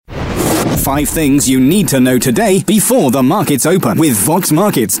5 things you need to know today before the markets open with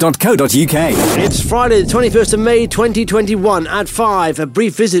voxmarkets.co.uk. It's Friday, the 21st of May 2021 at 5. A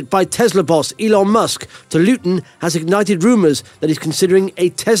brief visit by Tesla boss Elon Musk to Luton has ignited rumours that he's considering a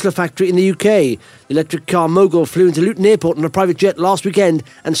Tesla factory in the UK. The electric car mogul flew into Luton Airport on a private jet last weekend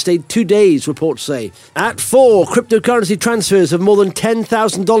and stayed 2 days, reports say. At 4, cryptocurrency transfers of more than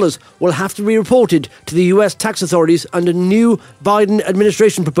 $10,000 will have to be reported to the US tax authorities under new Biden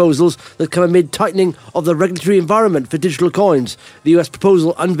administration proposals that come amid tightening of the regulatory environment for digital coins. The US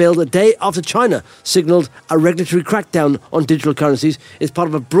proposal, unveiled a day after China signalled a regulatory crackdown on digital currencies, is part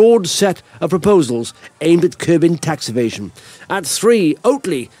of a broad set of proposals aimed at curbing tax evasion. At 3,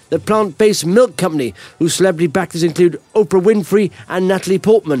 Oatly, the plant-based milk company, whose celebrity backers include Oprah Winfrey and Natalie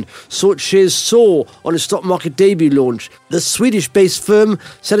Portman, saw its shares soar on its stock market debut launch. The Swedish-based firm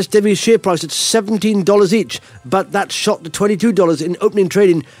set its debut share price at $17 each, but that shot to $22 in opening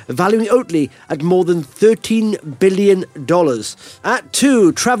trading, valuing Oatly at more than $13 billion. At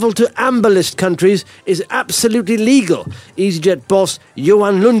 2, travel to amber list countries is absolutely legal, EasyJet boss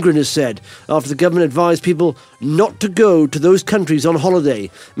Johan Lundgren has said, after the government advised people not to go to those countries on holiday.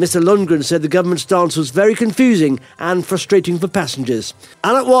 Mr. Lundgren said the government's stance was very confusing and frustrating for passengers.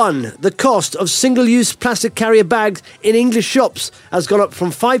 And at 1, the cost of single-use plastic carrier bags in English shops has gone up from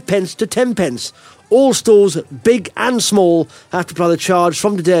 5 pence to 10 pence. All stores, big and small, have to apply the charge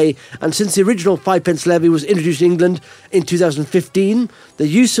from today, and since the original 5 pence levy was introduced in England in 2015, the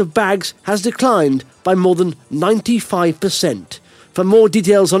use of bags has declined by more than 95%. For more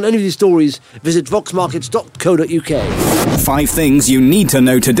details on any of these stories, visit voxmarkets.co.uk. 5 things you need to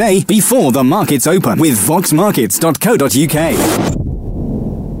know today before the markets open with voxmarkets.co.uk.